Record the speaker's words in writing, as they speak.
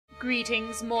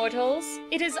Greetings, mortals.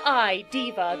 It is I,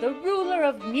 Diva, the ruler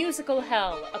of musical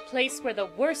hell, a place where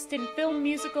the worst in film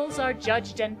musicals are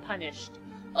judged and punished.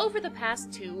 Over the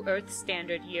past 2 Earth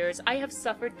Standard years, I have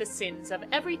suffered the sins of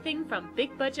everything from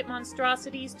big-budget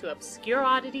monstrosities to obscure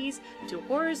oddities to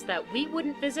horrors that we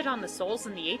wouldn't visit on the Souls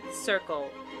in the Eighth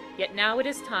Circle. Yet now it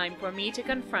is time for me to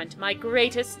confront my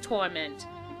greatest torment,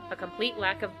 a complete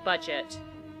lack of budget.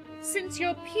 Since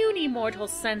your puny mortal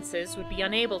senses would be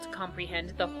unable to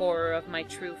comprehend the horror of my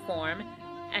true form,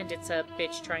 and it's a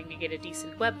bitch trying to get a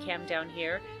decent webcam down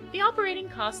here, the operating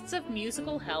costs of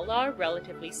musical hell are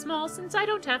relatively small since I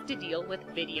don't have to deal with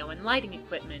video and lighting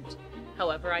equipment.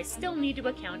 However, I still need to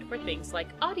account for things like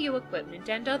audio equipment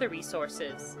and other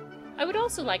resources. I would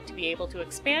also like to be able to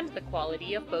expand the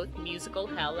quality of both Musical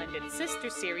Hell and its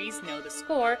sister series, Know the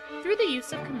Score, through the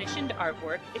use of commissioned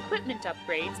artwork, equipment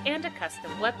upgrades, and a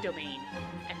custom web domain.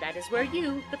 And that is where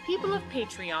you, the people of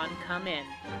Patreon, come in.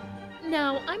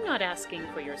 Now, I'm not asking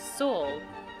for your soul.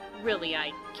 Really,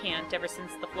 I can't. Ever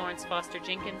since the Florence Foster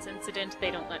Jenkins incident,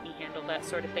 they don't let me handle that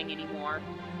sort of thing anymore.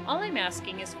 All I'm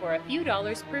asking is for a few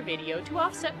dollars per video to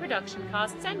offset production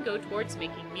costs and go towards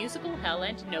making Musical Hell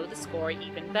and Know the Score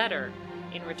even better.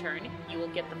 In return, you will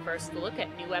get the first look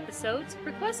at new episodes,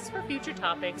 requests for future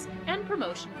topics, and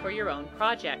promotion for your own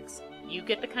projects. You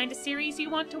get the kind of series you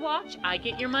want to watch, I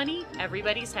get your money,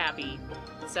 everybody's happy.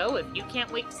 So if you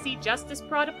can't wait to see justice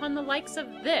brought upon the likes of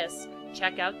this,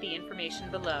 check out the information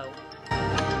below.